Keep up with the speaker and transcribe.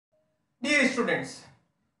Dear students,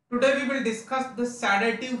 today we will discuss the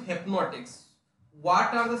sedative hypnotics.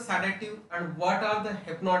 What are the sedative and what are the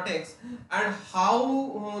hypnotics and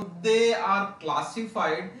how they are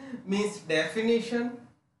classified, means definition,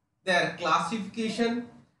 their classification,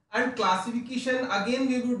 and classification again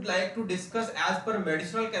we would like to discuss as per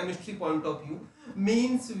medicinal chemistry point of view,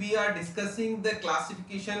 means we are discussing the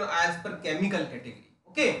classification as per chemical category.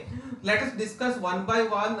 Okay, let us discuss one by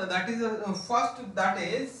one. That is first, that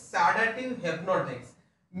is sedative hypnotics,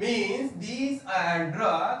 means these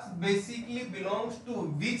drugs basically belongs to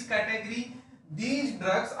which category. These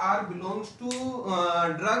drugs are belongs to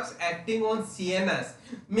drugs acting on CNS,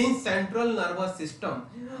 means central nervous system.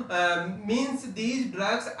 Means these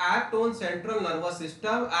drugs act on central nervous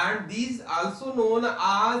system, and these also known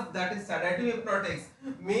as, that is sedative hypnotics.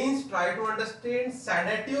 Means try to understand,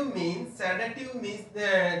 sedative means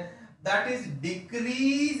that is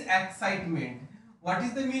decrease excitement. What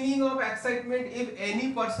is the meaning of excitement? If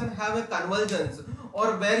any person have a convulsions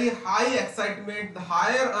or very high excitement, the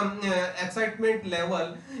higher excitement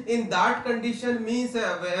level, in that condition means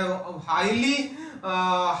highly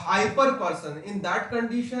hyper person. In that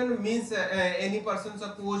condition means any person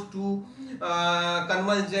supposed to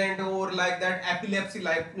convulsant or like that epilepsy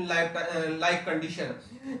like condition.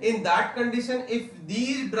 In that condition, if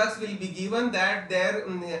these drugs will be given, that their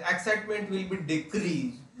excitement will be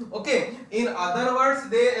decreased. Okay, in other words,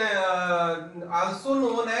 they also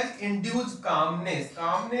known as induced calmness.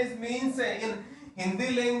 Calmness means in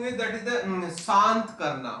Hindi language, that is the shant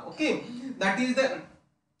karna. Okay, that is the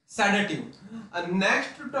sedative.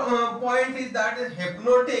 Next point is that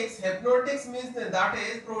hypnotics. Hypnotics means that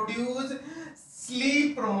is produce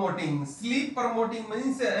sleep promoting. Sleep promoting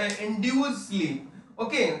means induce sleep.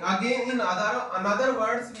 Okay, again in another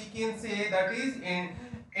words we can say that is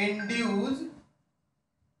induce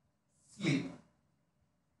sleep.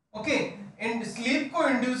 Okay, and sleep को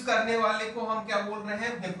induce करने वाले को हम क्या बोल रहे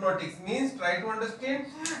हैं? Hypnotics. Means try to understand,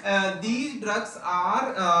 these drugs are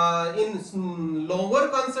in lower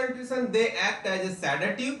concentration they act as a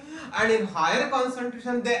sedative and in higher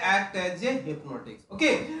concentration they act as a hypnotics.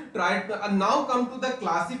 Okay, try to, now come to the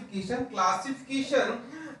classification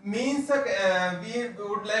means we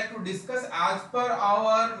would like to discuss as per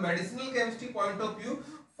our medicinal chemistry point of view.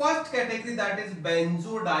 First category, that is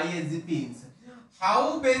benzodiazepines.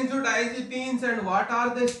 How benzodiazepines and what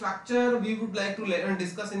are the structure we would like to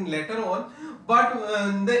discuss in later on. But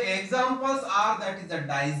the examples are, that is the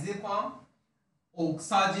diazepam,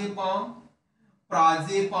 oxazepam,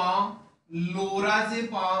 prazepam,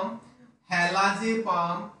 lorazepam,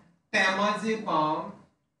 halazepam, temazepam,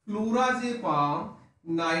 flurazepam,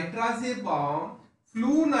 nitrazepam,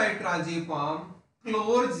 flunitrazepam,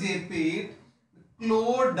 chlorzephate,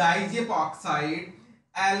 chlordiazepoxide,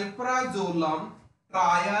 alprazolam,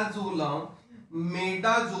 triazolam,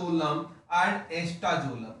 midazolam and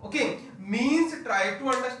estazolam. Okay, means try to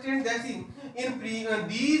understand that in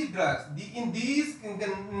these drugs, in these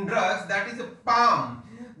drugs, that is palm,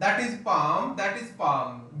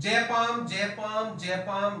 J.pharm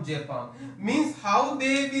means how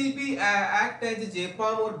they will be act as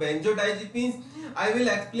J.pharm or benzodiazepines. I will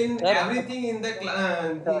explain everything in the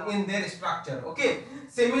in their structure. Okay.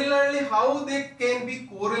 Similarly, how they can be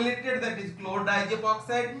correlated, that is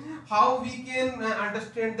chlordiazepoxide, how we can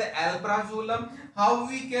understand the alprazolam, how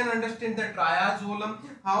we can understand the triazolam,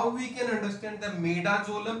 how we can understand the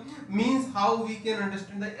midazolam, means how we can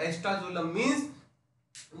understand the estazolam, means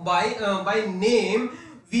by name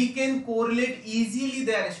we can correlate easily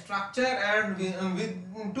their structure and with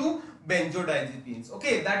to benzodiazepines.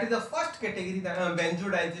 Okay, that is the first category, that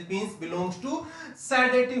benzodiazepines belongs to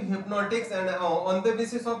sedative hypnotics, and on the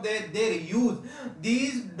basis of their use,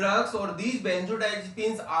 these drugs or these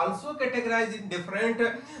benzodiazepines also categorized in different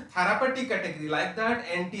therapeutic category, like that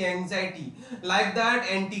anti-anxiety, like that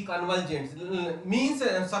anti-convulsants. Means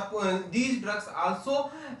these drugs also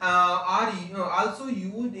are also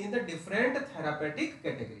used in the different therapeutic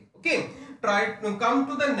category. Okay, try to come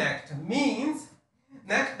to the next, means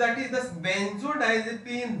next, that is the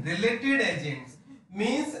benzodiazepine related agents.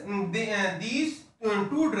 Means these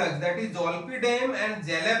two drugs, that is zolpidem and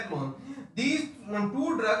zaleplon, these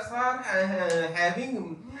two drugs are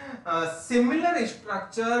having similar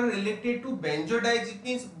structure related to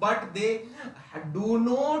benzodiazepines, but they do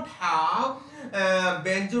not have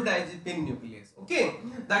benzodiazepine nucleus. Okay,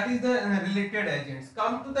 that is the related agents.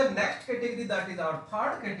 Come to the next category, that is our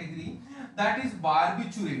third category, that is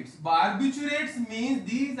barbiturates. Barbiturates means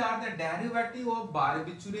these are the derivative of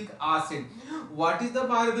barbituric acid. What is the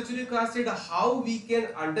barbituric acid? How we can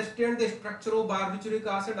understand the structure of barbituric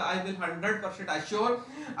acid? I will 100% assure.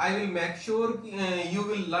 I will make sure you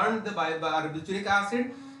will learn the barbituric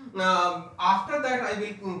acid. After that, I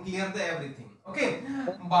will clear the everything. Okay,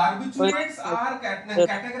 barbiturates are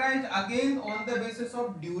categorized again on the basis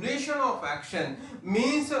of duration of action.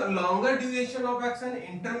 Means longer duration of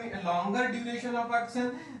action, longer duration of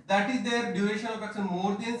action, that is their duration of action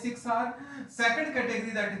more than 6 hours. Second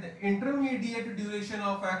category, that is the intermediate duration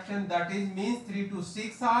of action, that is means 3 to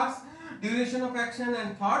 6 hours duration of action.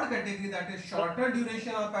 And third category, that is shorter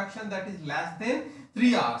duration of action, that is less than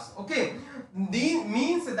 3 hours. Okay, the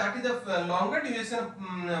means that is the longer duration of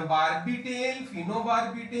barbital,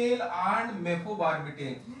 phenobarbital and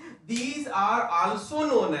mephobarbital. These are also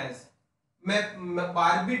known as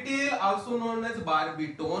barbital, also known as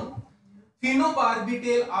barbitone,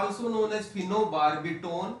 phenobarbital, also known as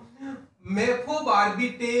phenobarbitone,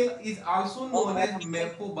 mephobarbital is also known as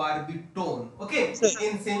mephobarbitone. Okay,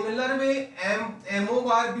 in similar way,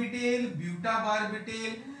 amobarbital,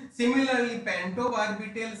 butabarbital, similarly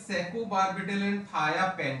pentobarbital, secobarbital and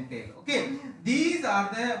thiapental. Okay, these are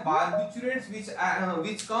the barbiturates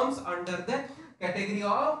which comes under the category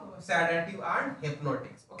of sedative and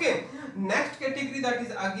hypnotics. Okay, next category, that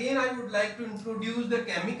is again I would like to introduce the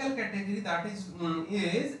chemical category, that is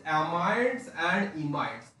amides and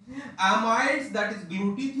imides. Amides, that is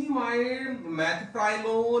glutathione,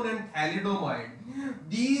 methylprilone and thalidomide.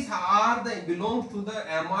 These are the belongs to the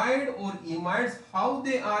amide or imides. How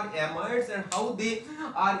they are amides and how they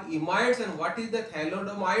are imides, and what is the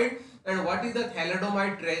thalidomide and what is the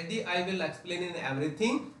thalidomide tragedy, I will explain in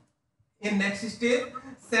everything in next step.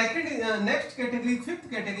 Second, next category, fifth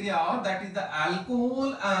category are, that is the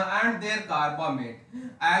alcohol and their carbamate.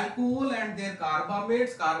 Alcohol and their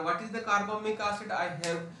carbamates. What is the carbamic acid? I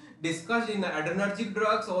have discussed in adrenergic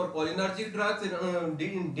drugs or cholinergic drugs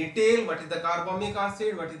in detail. What is the carbamic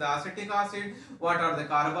acid? What is the acetic acid? What are the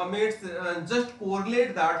carbamates? Just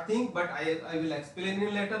correlate that thing, but I will explain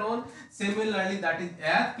it later on. Similarly, that is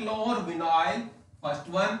ethchlorvinyl, first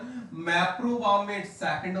one, maprovamate,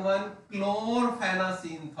 second one,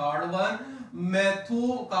 chlorphenazine, third one,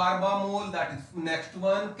 methocarbamol, that is next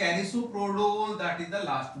one, carisoprodol, that is the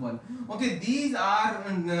last one. Okay, these are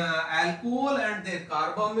alcohol and their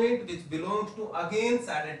carbamate, which belongs to again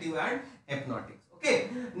sedative and hypnotics. Okay,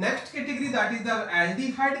 next category, that is the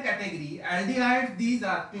aldehyde category. Aldehydes, these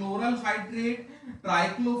are chloral hydrate,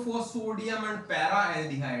 trichlorophosodium and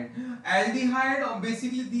paraaldehyde. Aldehyde,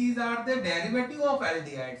 basically these are the derivative of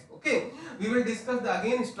aldehydes. Okay, we will discuss the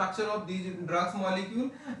again structure of these drugs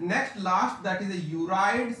molecule. Next, last, that is the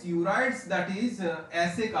urides. Urides, that is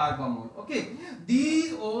acecarbamol. Okay,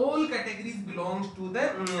 these all categories belongs to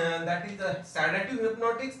the that is the sedative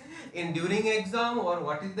hypnotics. In during exam or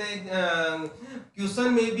what is the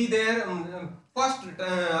question may be there. First,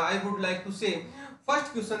 I would like to say,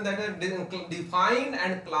 first question, that are define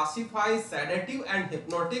and classify sedative and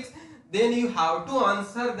hypnotics. Then you have to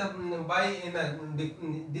answer the by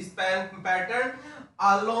this pattern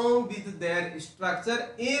along with their structure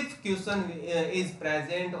if question is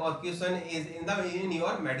present or question is in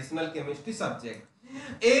your medicinal chemistry subject.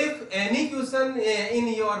 If any question in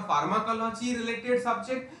your pharmacology related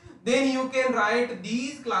subject, then you can write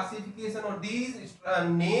these classification or these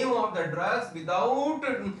name of the drugs without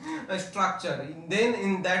structure, then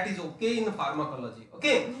in that is okay in pharmacology.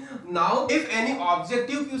 Okay, now if any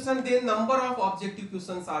objective question, then number of objective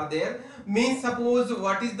questions are there. Means suppose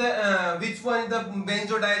what is the which one is the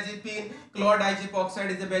benzodiazepine,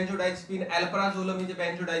 chlordiazepoxide is a benzodiazepine, alprazolam is a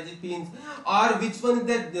benzodiazepine, or which one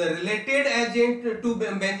is the related agent to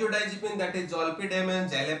benzodiazepine, that is zolpidem,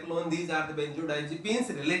 zaleplon. These are the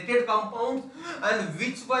benzodiazepines related compounds. And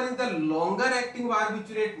which one is the longer acting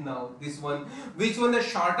barbiturate? Now this one. Which one the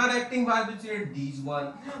shorter acting barbiturate? These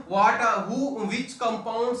one. What which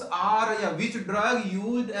compounds are which drug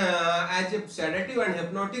used as a sedative and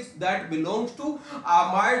hypnotics, that belongs to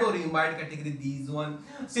amide or imide category? These one.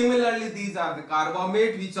 Similarly, these are the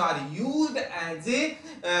carbamate which are used as a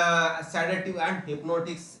sedative and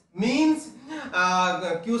hypnotics. Means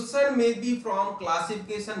question may be from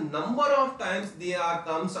classification, number of times they are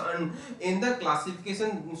comes on in the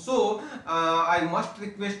classification. So I must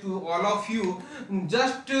request to all of you,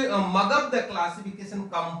 just mug up the classification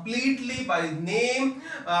completely by name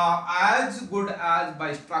as good as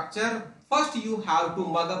by structure. First you have to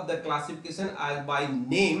mug up the classification as by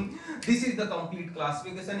name. This is the complete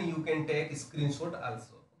classification. You can take a screenshot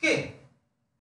also. Okay.